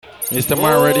Mr.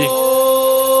 Man ready?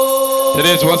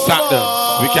 Today's what's Saturday.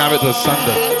 We can't wait till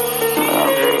Sunday.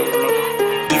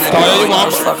 Toya, you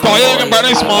want? Toya, you can burn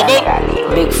a small boat.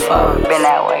 Big fuck, been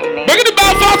that way, nigga. Make it the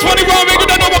bad fast 21, make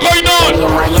it that number going on.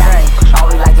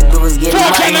 All we like to do is get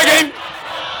money. Again.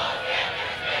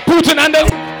 Putin under.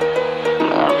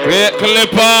 Great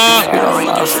Clipper.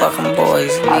 Fucking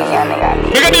boys.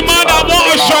 Make it the man that want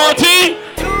a shorty.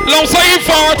 Long say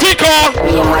 40 car.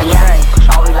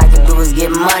 All we like to do is get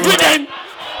money.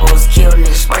 Was killed in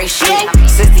spray shit.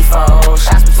 64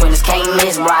 shots between us, can't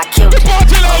miss, bro. I killed it.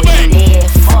 Yeah,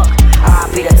 fuck.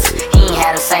 R.I.P. He ain't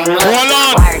had the same look. Hold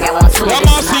on. Come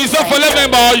on, Caesar for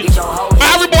living, boy.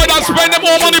 Everybody that spend them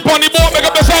more money on the board, make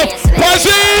up yourself.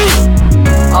 Pussy!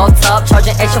 Hold up,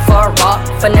 charging extra for a rock.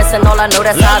 Finessing all I know,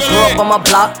 that's how I grew up on my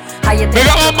block. Big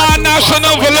up on my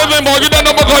national for living, boy. You don't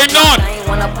know what's going on.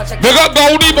 Big up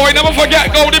Goldie, boy. Never forget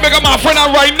Goldie. Big up my friend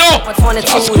out right now.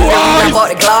 Just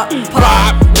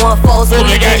Pop. One falls in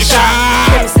the get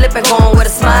shot. Slipping, going with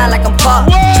a smile like I'm pop.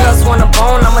 Just want a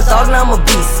bone, I'm a dog, now I'm a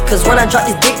beast. Cause when I drop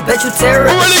this dick, bet you tear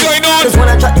it. What really going on? Cause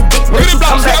when I drop this dick, bet you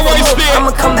come back.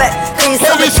 I'ma come back. Clean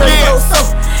something to the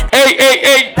so.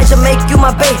 Hey. I should make you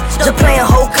my babe. Just playing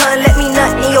whole con, let me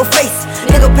nut in your face.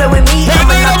 Nigga play with me.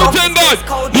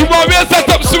 You want me to set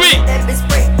up sweet?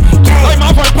 Hey,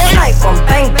 my friend, point.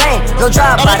 Bang, bang. No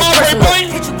drive by the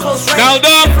Now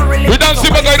done. We done see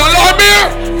what's going on. Lord Mayor,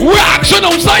 reaction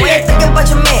on site. Think about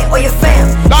your man or your fam.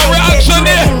 That reaction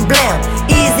there.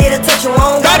 Easy to touch your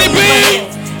own. Daddy B.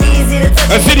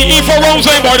 Let's see the E for Rose,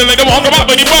 boy. They let them walk up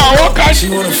in the bar. Okay. She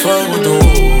wanna fuck with the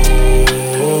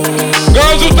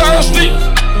girls who thirsty.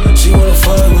 She wanna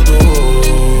fuck with the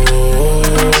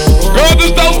girls who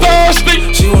still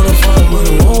thirsty. She wanna fuck with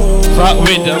the fuck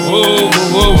with the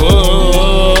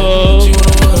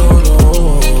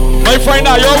my friend,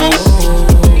 now your woo.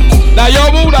 Now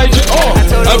your woo, like oh,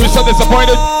 I'll be so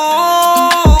disappointed.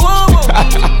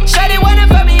 Shawty waiting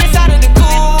for me inside of the cool.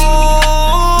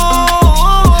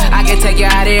 I can take you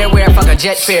out of here where I fuck a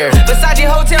jet fare. Versace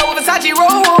hotel with Versace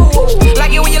roll.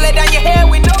 Like it when you let down your hair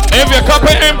with no. If your cup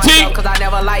is empty,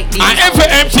 and if it's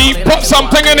empty, put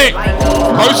something in it.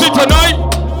 How you see tonight?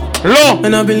 Look,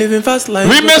 and I've been living fast life.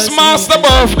 We miss Master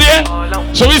birthday,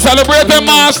 so we celebrating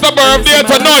Master birthday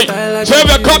tonight. So if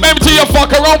your cup empty, you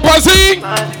fuck around, pussy.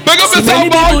 Big up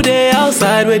yourself, boy. They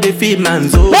outside where they feed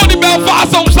man's over. What the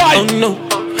Belfast outside? Oh no,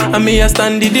 I mean I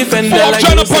stand the defender. Fuck like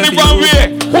trying to put it wrong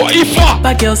way. What if fuck?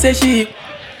 But girl say she.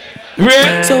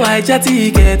 Wait. So I chatty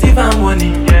get even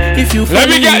money. If you let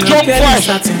me get drunk fresh.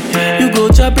 You go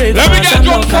to break. Let me get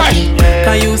drunk fresh.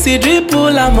 Can you see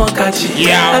dripple? I'm not catching.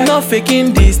 Yeah. I'm not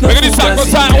faking this. No. Look at this side.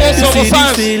 You see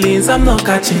these feelings? I'm not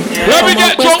catching. Let me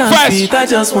get drunk fresh. I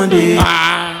just want it.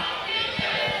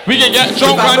 We can get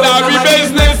drunk and now we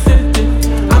business.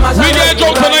 We get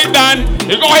drunk tonight, Dan.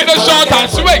 You gonna hit the shot and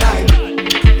swing.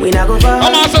 We not go far.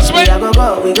 I'm also sweet.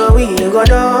 We go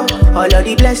do. All of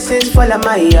the blessings fall on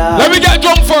my yard. Let me get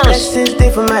drunk first. Blessings stay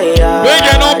for my yard. We ain't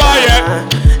get no buy yet.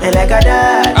 And like I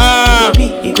died,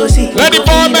 you go see. Let the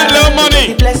bar make little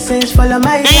money. The blessings fall on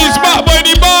my yard. He's back by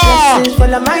the bar. Blessings fall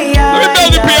on my yard. Let me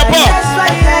build the paper.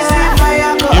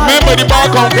 Remember the bar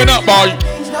coming up, boy.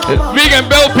 We can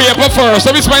build paper first.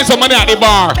 Let me spend some money at the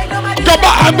bar. Come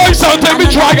back and buy something. We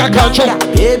try to control.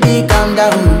 Baby, calm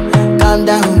down, calm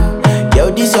down. Yo,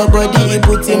 this your body, it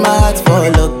puts in my heart for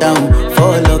lockdown,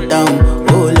 oh lockdown.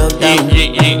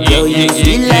 Yo, you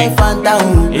sweet like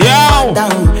phantom,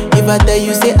 if I tell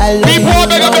you say I love you, people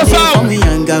make up yourself. Come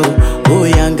young girl, oh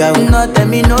young girl. No, tell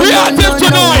me no, we are active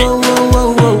tonight.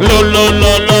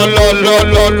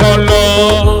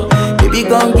 Lo. Baby,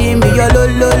 gon' give me your lo.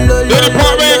 Do the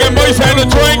part where you can boys hand the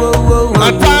drink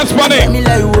and dance for it.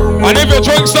 And if your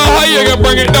drink so high, you can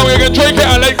bring it down. You can drink it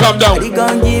and let it come down. We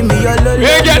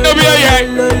ain't get no beer yet.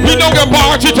 We don't get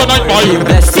party tonight, boy.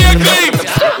 Stay clean.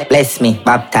 Bless me,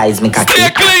 baptize me, cocky. Stay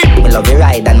clean. We love you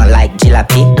ride and I like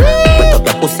jalopy. Put up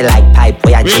your pussy like pipe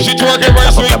where you cheat. Put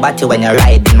up your body when you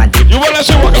ride in my dick. You wanna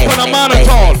see what up on a man at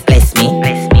all? Bless me.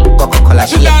 Coca-Cola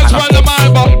she dance on the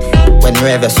man, but when you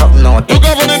ever something out, you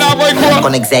governor that boy cool. I'm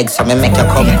gonna exeg so me make you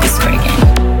come.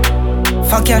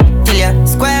 Fuck you till you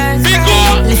square.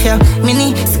 Lift your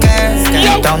mini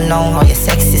skirt. Don't know how your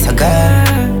sex is a girl.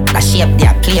 I shape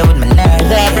there play with my nerves.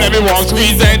 Walk let me walk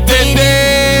squeeze and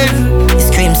titties. You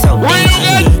scream so where you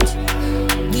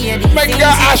get? Make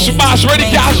your ash mash ready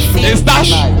cash. It's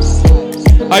dash.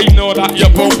 I know that your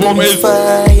boom boom is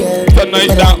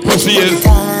tonight that pussy is.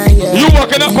 You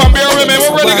walking up from here with me.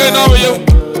 What really going on with you?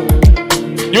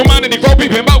 You man in the club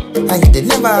peeping out. And you did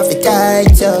never have to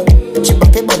tight up. Chip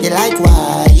up your body like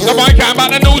why. The boy can't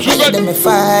back the news, you good? Let me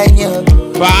find you.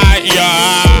 Fight ya.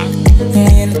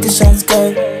 You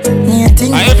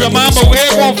I have your mama who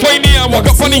here won't find me and walk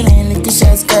up on it.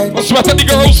 What's sweat at the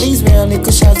girls? The girl, the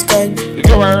little short skirt.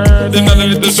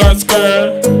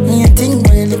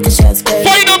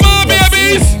 Find them all,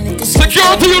 babies.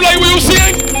 Security, you like what you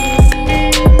saying?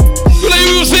 You like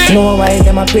what you saying? No why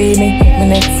them a pre me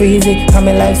neck freezy, and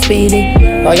me life speedy.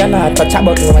 Oh, you're not touch a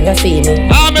button when you see me.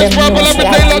 I'm Miss Purple, let me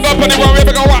tell you up on the one, we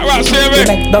go what, see me? You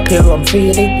make ducky run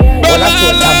freely. All I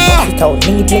put and bust it out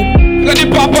neatly. Let the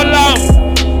pop along.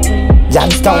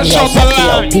 Johnstown, you're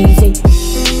out easy.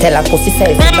 Tell a pussy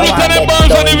say, no one dead.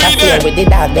 Don't interfere with the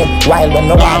dog then. While when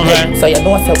no one dead. So you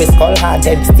know so we skull hard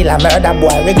dead. Still a murder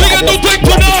boy regardless.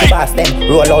 Why fast them?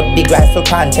 Roll out big rifle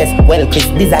contest. Well Chris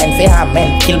design for ham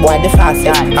men. Kill boy the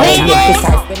fastest. I will be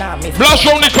precise when I miss. Blush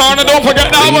on the corner, don't forget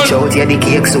that one. Reach out here the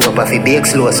cake soap. If you bake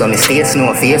slow so me stay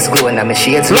snow. Face glow and my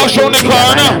shades. Blush on the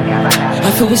corner. I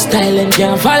feel we style and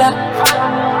can't follow.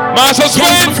 Master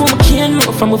Sweet. From a cane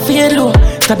low, from a fade low.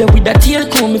 Stab you with that tail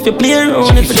comb if you play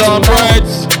around. If you John Bright.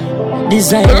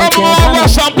 design. Come on,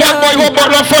 Russ and Black Boy, go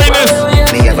back the finest.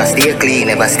 Me ever stay clean,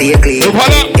 never stay clean.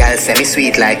 Girl say me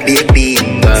sweet like baked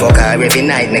bean. Fuck her every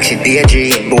night, make she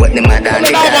daydream. Both the mad and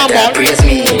the daughter praise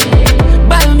me.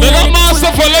 They got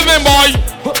master for living, boy.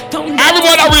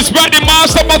 Everyone that respect the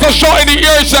master must have shot in the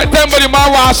ear in September, the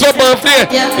man was her birthday.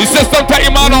 His sister take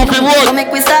him out off the road.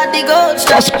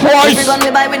 That's Christ. The one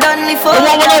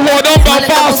with the hold on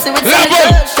Belfast. Level.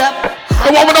 The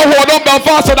one with the hold on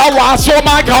Belfast, so that was so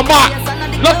man come back.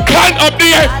 Look kind up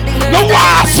there. The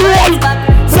was soul.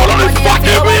 Follow the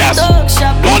fucking ways.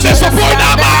 Don't disappoint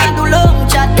that man.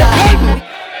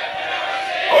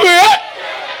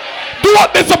 Do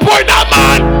not disappoint that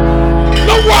man.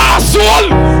 The was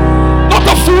soul. Not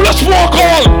a foolish walk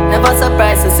all. Never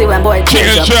surprised to see when boy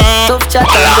change up. Tough chat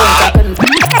and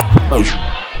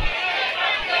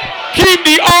keep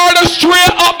the order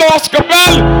straight up, Oscar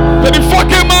Bell. Then the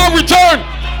fucking man return.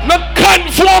 No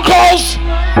cunt phone calls.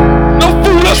 No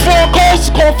foolish phone calls.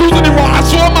 Confusing the wrong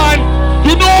man.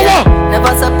 You know what?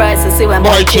 Never surprised to see when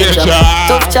boy change up.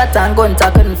 Tough chat and gun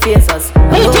talk couldn't face us.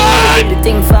 The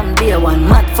thing from day one.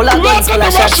 Mad full of guns, full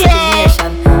of shots,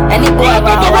 nation. Any boy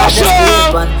want this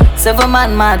great one. 7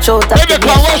 man march out of the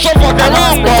nation. And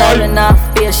hospital enough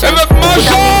patience. Put a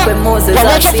link with Moses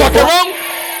and Savior.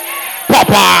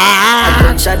 Papa!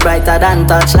 Shot brighter than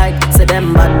touchlight. Say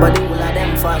them bad body, all of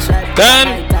them fast right. Then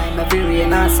every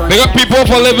rain and sun. they got people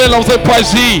for living outside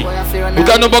Pricey. We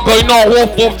got number going on,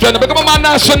 wolf, gender. Become a man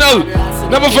national.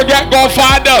 Never forget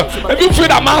Godfather. If you feel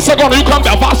that master gonna, you come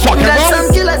back fast fucking wrong. Some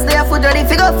killers they have food ready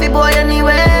figure fi boy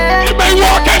anyway. You may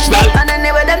walk and still. And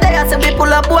anyway them they have some people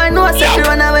up boy know say fi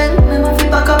run away. Never fi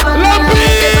back up and run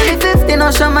away. 50 no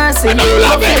show mercy.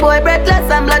 Love it. Boy breathless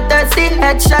and bloodthirsty.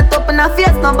 Headshot up in a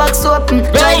face no box open.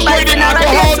 Girls drink the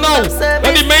alcohol now.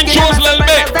 Let the main shows a little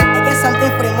bit.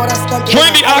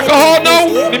 Drink the alcohol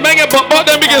now. The man get but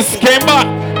them because came back.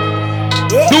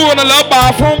 Doing a little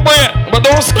bathroom break, but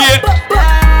don't skate.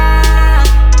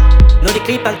 No the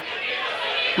clip and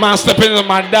Man step into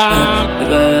my dog.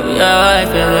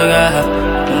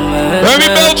 Let me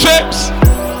build chips.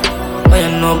 I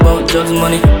know about drugs,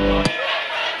 money.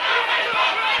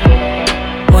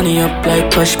 Money up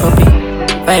like push puppy.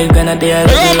 5 grand a day I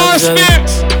They got my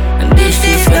snakes. And these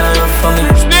streets gonna love for me.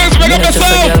 Snakes, make up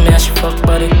yourself. Me I should fuck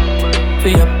body.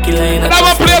 Free up killer in a And I'm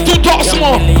gonna play 2 talks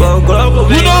more. You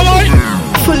know what?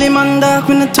 Fully man dark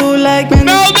when the 2 like me.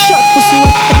 Now Shot pussy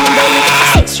with my belly.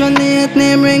 618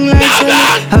 name ring like Shelly.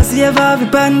 I see a Vavi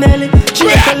pan belly.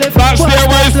 Back stay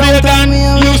down.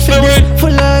 You stay away. Full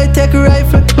light, take a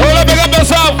rifle. Hold up, make up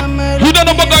yourself. You don't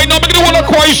know what guy now. Make the one of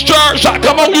Christchurch.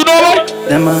 Come out, you know what?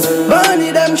 Them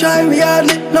Barney, them try me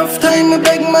hardly. Enough time me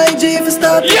beg my G for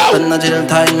start. But no jail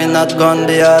time, me not gone.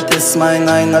 The artist mine,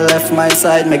 I no left my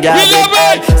side. Me got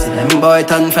it. See them boy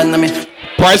turn friend of me.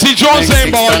 Pricey Jones saying,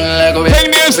 boy,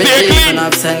 take this, stay clean.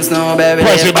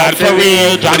 Pricey bad for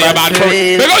real, Johnny bad for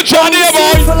real. They got Johnny,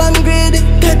 boy.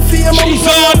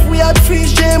 Jesus. We had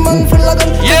freeze J man full of gun.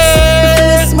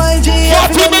 Yeah. Fat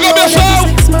to make up yourself.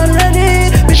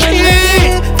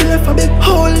 Fill up a big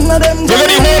hole in them. Look at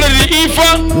the hole in the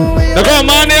ether. They got a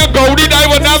man there, Goldie, I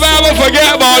would never ever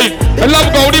forget, boy. I love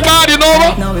Goldie bad, you know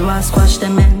what? Now we want squash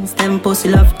them men. Them pussy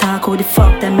love talk, who the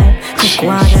fuck them men. Cook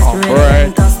water,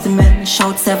 red, toss the men.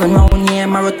 Shout 7 round here,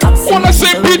 Marotop. Wanna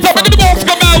say Peter, make the box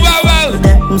come out, well.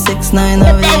 Them 6'9",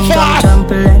 now we ain't got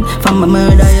trampoline. From a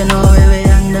murder, you know where we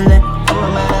handle it. From a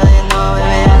murder, you know where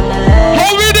we handle it.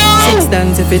 How we do?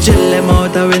 distance. If you chill them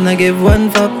out, I will not give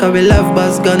one fuck. I will love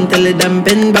buzz gun till it them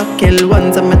pin back. Kill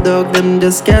once I'm a dog, them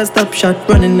just can't stop. Shot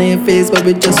running in your face, but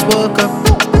we just woke up.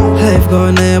 Life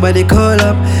gone, everybody call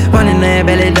up. One in their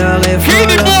belly, dog, I keep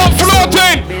the boat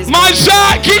floating, my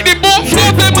shot. Keep the boat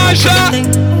floating, my shot.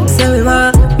 Say we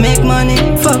want make money,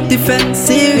 fuck defense.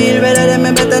 Stay real, better than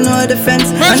me, better know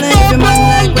defense. And every man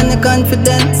like when the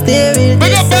confidence. Stay real,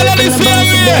 big up Melody,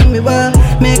 them. We want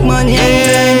make money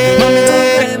anytime. Mommy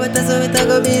don't cry, but that's how it a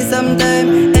go be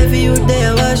sometime. Every youth day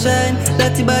I will shine.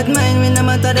 Dirty bad mind, we no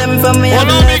matter them from me.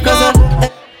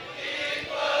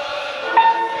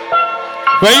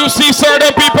 When you see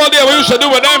certain people there, what you should do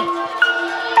with them?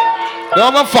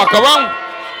 Don't go fuck around.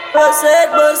 Boss it.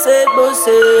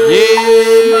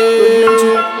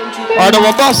 Yeah. Are they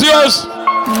will bust yours?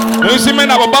 You see me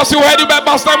now, bust your head, you better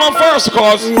bust them on first,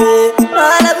 cause. Yeah.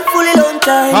 All of it fully long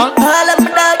time. Huh? All of my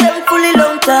dog, them fully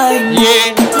long time. Yeah.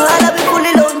 All of it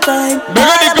fully long time. Look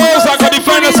at the girls that can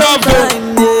defend themselves, too.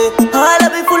 All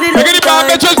of it fully long time. Look at the bad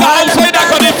bitches that outside that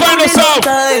can defend themselves.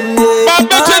 Bad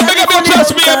bitches, look at your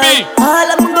chest, baby. All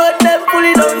of them got them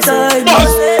fully long time.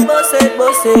 Boss it.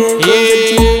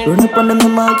 Yeah. Run up on them,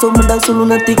 man, so me dance so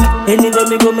lunatic. Anywhere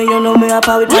me go, me you know me a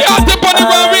power with We are the body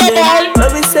where we are, boy. Let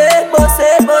me say, boss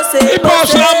it. The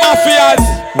Barcelona mafias.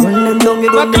 Run them down, you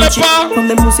go me cheap. From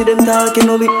them pussy, them talking,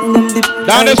 no bit, them dip.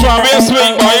 Down this one, we are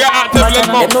swing, boy. You're active, let's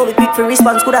go. Them know we quick for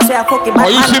response, could I say I fucking Oh,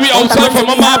 you see me outside from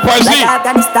my man, Pricey.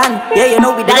 Afghanistan, yeah, you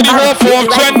know we Look at the whole form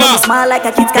trend now. Smile like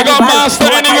a kid's They got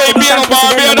master anyway, being a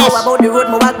Barbados. I want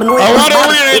to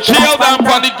really chill down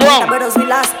on the ground.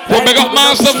 But we got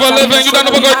master for living, you don't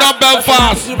know we're going down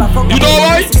Belfast. You know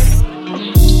why?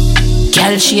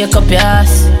 Girl, shake up your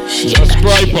ass.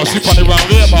 Subscribe us, if on the round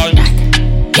here, boy.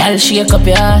 Girl, shake up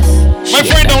your ass. My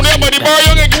friend down there, but the bar,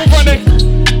 you get group on it.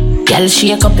 Girl,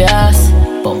 shake up your ass.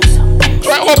 Bounce.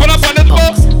 Right, open up on it,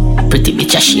 box. Pretty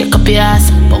bitch, shake up your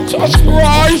ass. Bounce.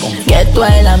 Subscribe. Get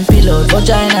wild and pillow,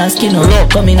 vagina and skin out.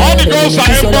 Come in all and the girls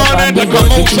are in burning, they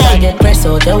come outside. Get pressed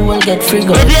out, they will get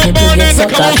friggle. If you're burning, they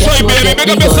come outside, baby, big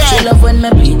up yourself. She love when me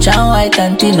bleach and white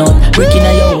and thin out. Breaking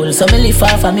a your hole, so me live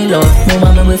far from me love. No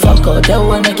mama we fuck out, they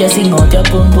will make you sing out. Your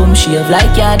boom boom shave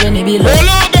like yard when you be low.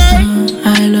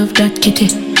 I love that kitty,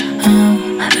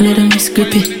 little miss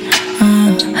grippy.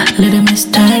 Little miss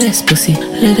tireless pussy.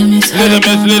 Little miss. And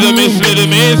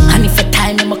if a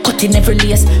time I'm a cutting every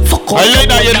lace. Fuck off. I like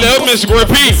that you love Miss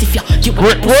Grippy. Good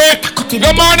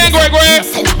morning, Greg.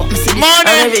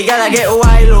 Morning. Every girl I get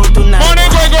wild out tonight. Morning,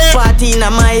 Greg. Party in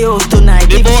my house tonight.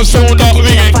 The boss sound out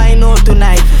ringing. Find out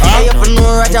tonight. I have to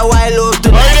know Roger wild out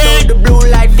tonight. The blue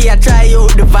light for try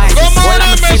out the vibe. Good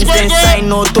morning, Miss Greg.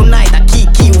 Sign out tonight. A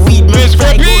kiki weed. Miss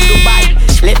Grippy. Grippy. Go Dubai.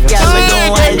 Let girls we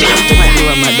don't wild out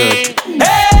tonight.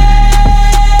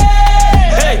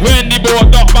 When the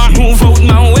boat up back, move out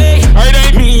my way.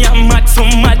 Right, me I'm mad for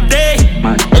my day.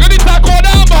 Look at the taco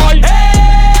down, boy.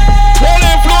 Full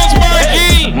influence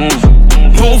party.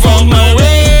 Move out my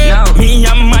way. Now me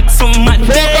I'm mad for my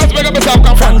day. Focus, make up yourself,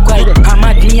 come from. I'm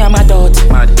at me, I'm a dot.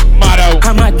 Mad out.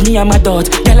 I'm at me, I'm a dot.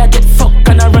 Girl I get fucked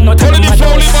and I run out of my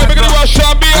dot.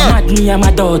 I'm at me, I'm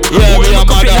a dot. Yeah, we are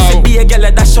mad out. Be a girl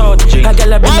at that short. A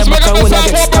girl at the back when I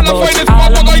get stabbed out.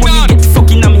 All of my money get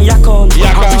fucking on me account. I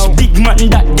wish big man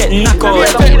that get knocked out.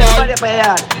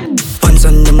 Once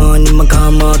on the morning, my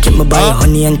karma keep my buy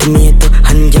honey and tomato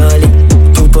and jolly.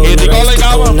 Two pound rice, 2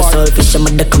 pound of saltfish. I'm a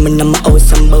coming in my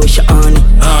house and bow shit on it.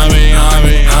 Honey.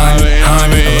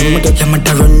 I'ma get them at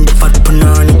the run the fat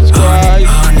punani.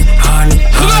 Honey.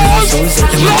 So say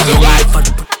them at the run the fat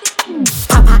punani.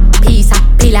 Papa, pizza,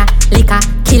 pila, liquor,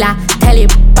 killer,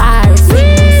 telebar,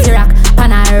 swing, syrup,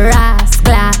 panaras,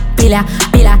 clap, pila,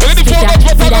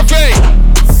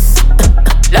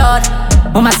 Lord,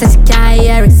 Mama says you can't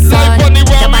hear it, son. Your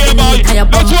body neat and your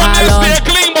bumper around.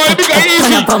 Turn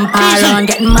your bumper around,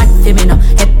 getting mad for me now.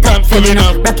 Head top for me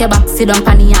now. Rock your back, sit down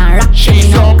on the and rock for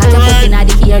me now. Catch your foot inna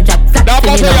the ear, drop flat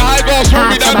for me now. Talk your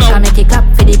back and make it clap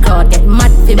for the crowd. Get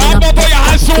mad for me now. Head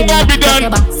top for me now. Rock your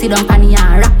back, sit down on the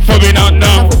and rock for me now.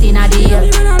 Catch your foot inna the ear.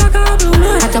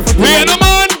 Catch your foot inna the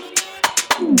ear.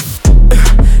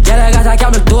 Girl, I got a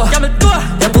camel toe.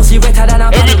 Your pussy wetter than a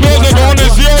every close the door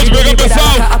is yours, big up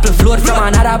yourself. Apple float from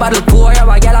another bottle pour. Your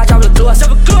girl I travel close.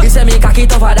 You say me cocky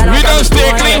tougher than a we don't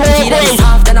stay clean whole clothes.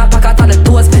 Then I pack out on the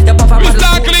toes. Your papa we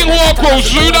start clean whole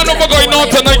clothes. You don't know what's going on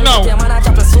tonight now. Good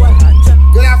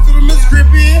afternoon, Miss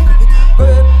Grippy.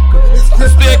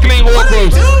 Stay clean whole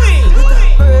clothes.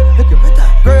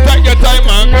 Take your time,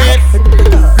 man.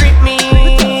 Grip me.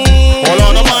 Hold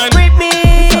on, man. Grip me.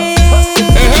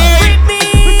 Grip me.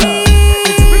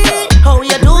 How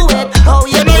you do it? How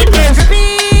you do it? Grip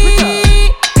me.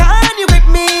 Can you grip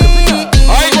me?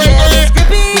 I grip.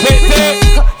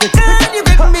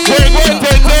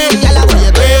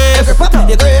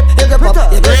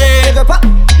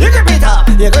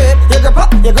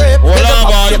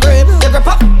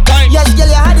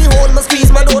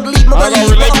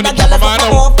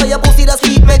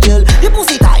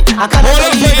 Hold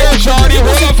on for here, Shawty.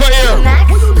 Hold on for here.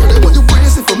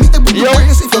 Yo,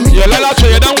 yeah, let her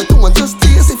try you down.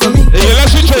 Yeah, let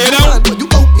she try you down.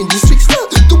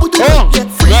 Oh,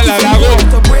 well, let her go.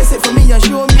 Me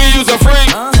use a freak.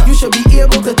 You should be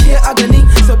able to tear agony.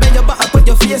 So bend your back and put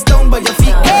your face down by your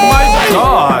feet. Oh my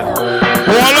God.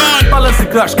 Hold on. Balance the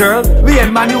clutch, girl. We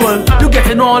ain't manual. You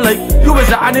getting on like you is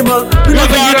an animal. You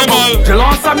never hear about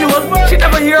Jelon Samuel. She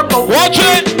never hear about. Watch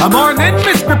it. I'm morning,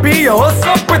 Miss Pippi. You're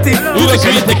so pretty. You just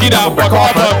need to take it out, back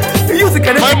off. You think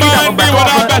anything that can back off.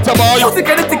 You think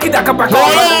anything that can back off.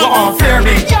 Oh, fear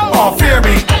me. Oh, fear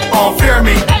me. Oh, fear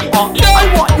me. I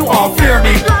want you all fear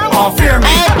me. Oh, fear me.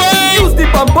 Use the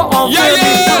bumper on fear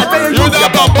me. Use the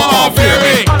bumper on fear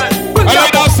me. I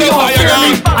like that song.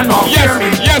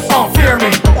 Yes. Oh, fear me.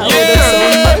 Hit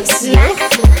it.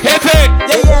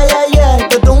 Yeah.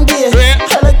 But don't be it.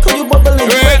 I like how you bubbling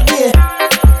right here.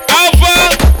 Alpha.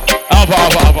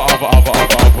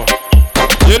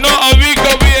 You know a week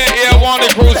of here, one of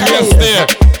the crews here stay.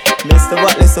 Mr.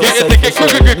 Watley, so get your ticket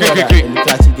quick.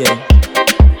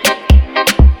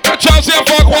 Chelsea and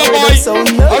fuck one boy. I'll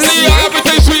leave you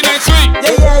everything sweet next week.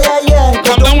 Yeah.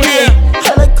 Come down here.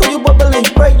 I like how you bubbling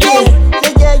right here.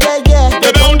 Yeah.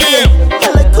 Get down there.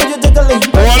 I like how you jiggling.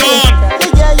 Hold on.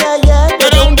 Yeah. Get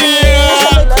down there.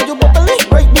 I like how you bubbling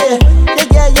right there.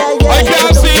 Yeah. I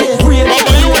can't see.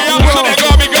 But you reaction ain't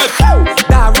gonna be good.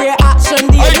 That reaction,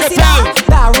 do you see that?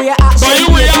 That reaction. But you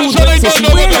reaction ain't gonna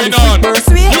know what's going on.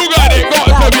 You got it.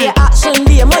 Got to be. I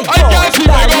can't see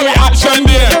my reaction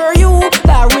there.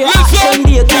 Listen.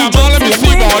 Yeah, man, let me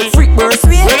see, boy.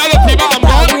 When other people I'm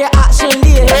gone.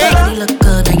 Everybody look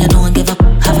good and you don't give up.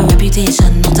 Have a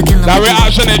reputation not to kill them. That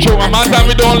reaction ain't true. My man tell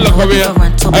me don't look away. I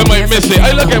might miss it.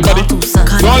 I look at buddy.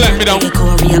 Don't let me down.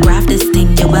 Choreograph this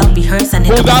thing, you well rehearsed and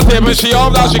who's that here? She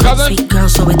off that? She cousin? Sweet girl,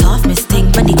 show it off, Miss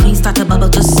Ting. When the queen start to bubble,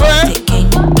 just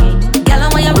ticking. Gyal,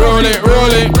 when you roll it.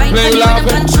 Right when you wanna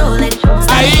control it.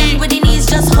 Stand with the knees,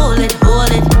 just hold it.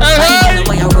 Gyal,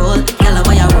 when you roll. Gyal,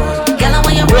 when you roll. Gyal,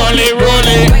 when you roll it.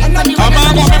 A man got me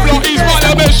blow his body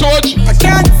a bit short. I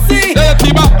can't see. There's a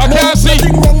T-back, I can't see.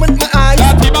 Nothing wrong with my eyes.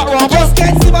 That T-back robber. Just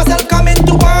can't see myself coming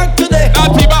to work today.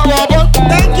 That T-back robber.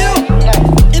 Thank you.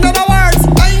 In other words,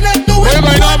 I ain't not doing. Where you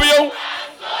going on, you?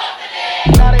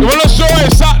 You wanna show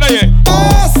it Saturday?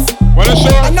 Boss. Wanna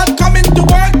show? I'm not coming to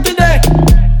work today.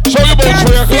 Show you about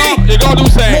 3 o'clock. You gotta do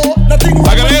say. No, nothing wrong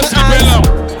I gotta let you sleep in now.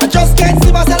 I just can't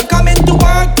see myself coming to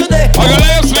work today. I gotta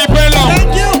let you sleep in now.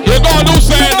 Thank you. You gotta do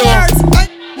say though.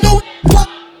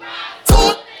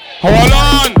 Hold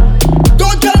on.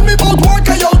 Don't tell me about work,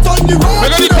 I out on the road.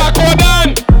 We're gonna talk about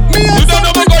that. You don't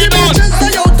know what's going on.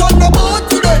 I out on the boat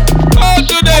today.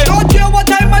 Today. I don't care what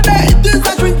time of day it is,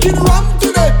 I'm drinking rum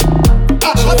today.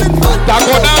 Having fun. Talk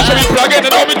about that, should we plug in and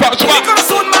don't be touch back.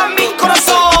 Before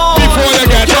you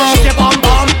get off.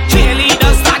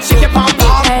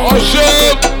 Oh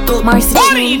shit. Marcy,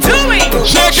 what are you doing?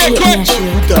 Shake it quick.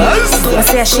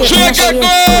 Shake it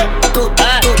quick.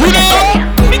 You know?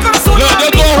 Look,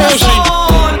 just go Hoshi.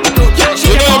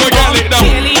 You know we get lit down.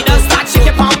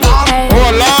 Oh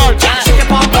Lord.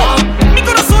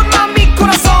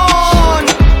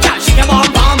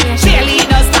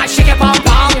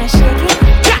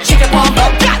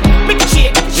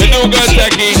 You know good,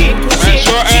 Techie. Make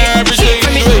sure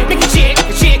everything's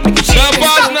sweet. The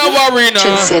boss no worry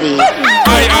now.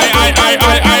 I.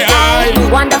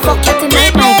 Wonder fuck you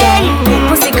tonight, my guy.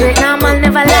 Pussy great, now man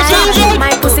never lie.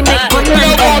 My pussy make good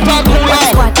man die.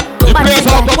 Bad man,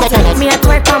 me at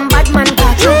work on bad man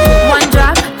catch. One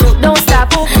drop, don't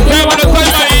stop. It's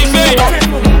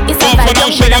a bad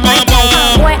man.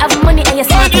 Boy have money and you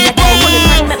smart in the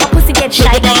time. Make my pussy get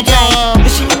shy and dry.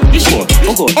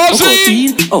 Oh God,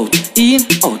 in, out.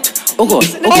 Oh God,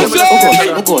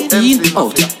 in,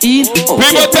 out. People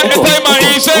take the time and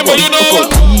easy, but you know.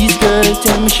 These girls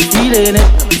tell me she feeling it.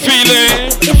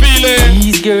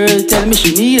 These girls tell me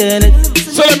she needing it.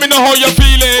 So let me know how you're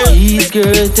feeling. These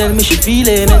girls tell me she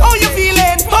feeling it. How you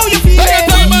feeling? How you feeling?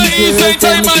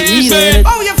 Time and easy.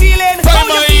 How you feeling? How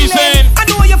you feeling? I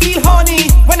know you feel honey.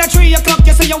 When at 3 o'clock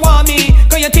you say you want me.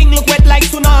 Cause your thing look wet like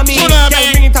tsunami.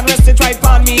 Can't bring it and rest it right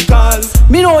on me. Cause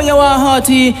me know you want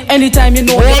hearty. Anytime you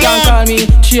know you can call me.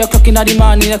 3 o'clock in the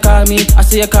morning you call me. I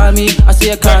say you call me. In,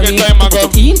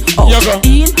 out. In, out.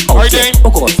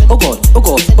 Oh God.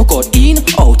 In,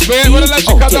 out.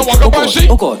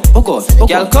 Oh God.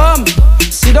 Girl, come.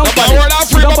 Sit down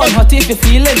on hot if you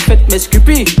feeling fit, Miss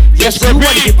Grippy. Yes, you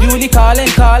want to give you the calling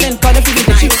for the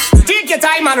ship. Take your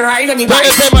time and ride on the bike.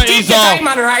 Take your time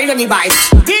and ride on the bike.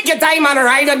 Take your time and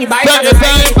ride on the bike.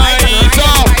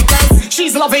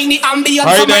 She's loving the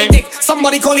ambience of my dick.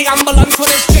 Somebody call the ambulance for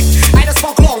this chick. I just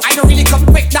fuck long, I don't really come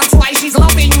quick. That's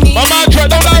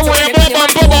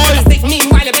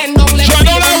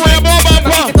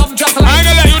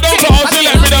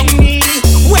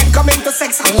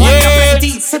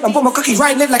straight and put my cocky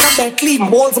right leg like I'm dead clean.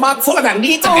 Balls mark full of that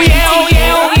meat. Oh yeah.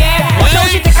 Now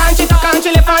she take on, she tuck on, she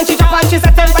lift on, she chop on, she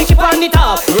settle like she on it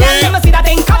up. Yeah, let me see that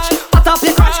thing catch, hot off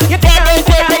your crotch. You take on, it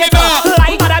up.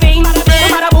 Like bada bing,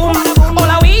 bada boom. All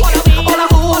a week, all a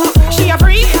who. She a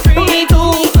freak, me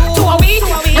too. Two a week,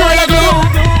 girl a glue.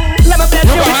 Let me bless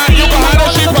you with steam.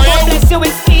 Bless you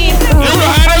with steam.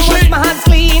 My hands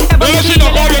clean, everything she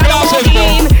don't got your glasses, bro.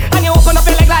 And you open up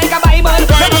your leg like a Bible.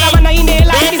 Never man in there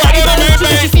like disciple.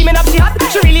 She steaming up, she hot.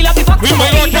 She really love the fuck. We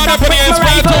might not get up on the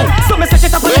rival. So me switch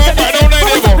it up a little bit.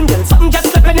 Something just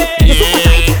slipping it. You super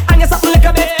tight and you something like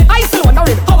a bit. I still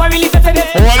wondering how I really fit in it.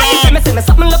 I see me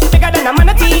something look bigger than a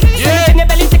manatee. In your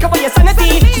belly take away your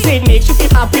sanity. She said makes you feel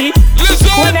happy.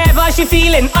 Whenever she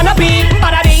feeling on a beat.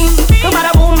 Bada ding,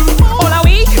 bada boom. All a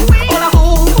week, all a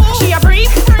who. She a freak.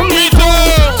 Me too.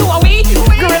 Two a week,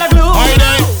 gorilla glue.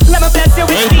 Let me bless you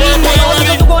with steam.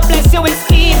 God bless you with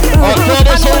steam. And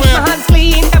wash my hands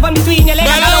clean. Ever between your legs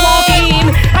and I walk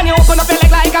in. And you open up your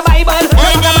leg like a Bible.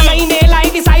 In there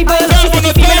like disciples. She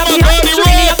steaming up the hot. She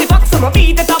really up the fuck. So I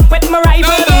beat it up with my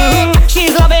rifle.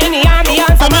 She's loving the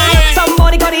ambiance.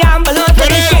 Somebody call the ambulance for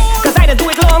this shit. Cause I just do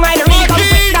it long, I don't really come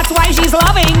quick. That's why she's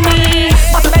loving me.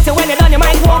 But I bet you when you're done you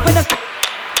might walk with a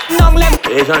long limb.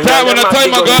 Time when the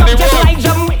time I got the road.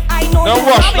 No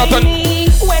rush, nothing.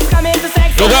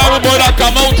 You got everybody that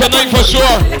come out tonight for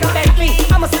sure.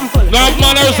 No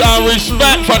manners and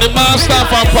respect for the master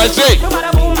from Pacific.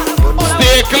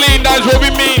 Stay clean, that's what we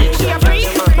mean.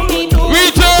 We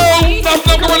too.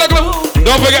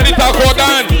 Don't forget the taco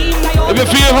down. If you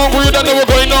feel hungry, you don't know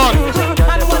what's going on.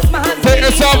 Take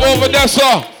yourself over there,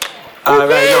 sir.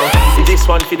 Alright now, this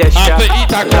one for the shot. After eat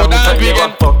taco down,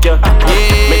 vegan.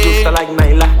 Me just like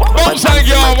Nyla. Bumps and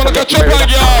girl, wanna go chop on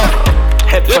girl.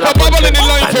 Head full of bubble in the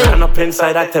line too. Run up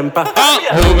inside that temper.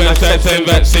 Moving inside same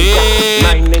vaccine.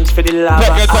 9 inch for the lava.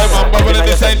 Take your time and bubble in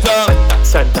the center.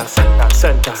 Center.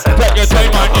 Take your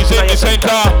time and he's in the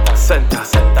center. Center.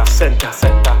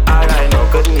 Alright now,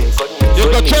 good news. You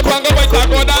go chop and go by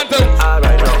taco down too.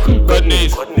 Alright now, good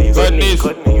news. Right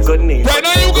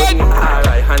now you good?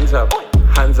 Alright, hands up.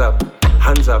 Alright.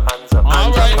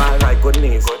 Alright, good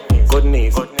knees.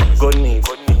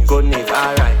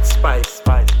 Alright, spice.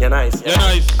 You're nice.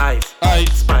 Ice.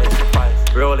 Spice.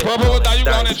 Roll it. Purple, what are you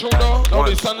down in show though? Don't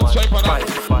be standing straight on that.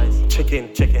 Spice.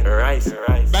 Chicken. Rice.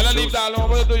 Better leave that alone.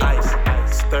 What do you? Ice.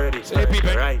 Sturdy. Say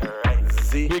people. Right.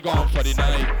 Z. We gone for the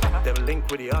night. Them link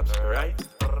with the ups, right?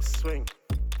 Swing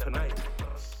tonight.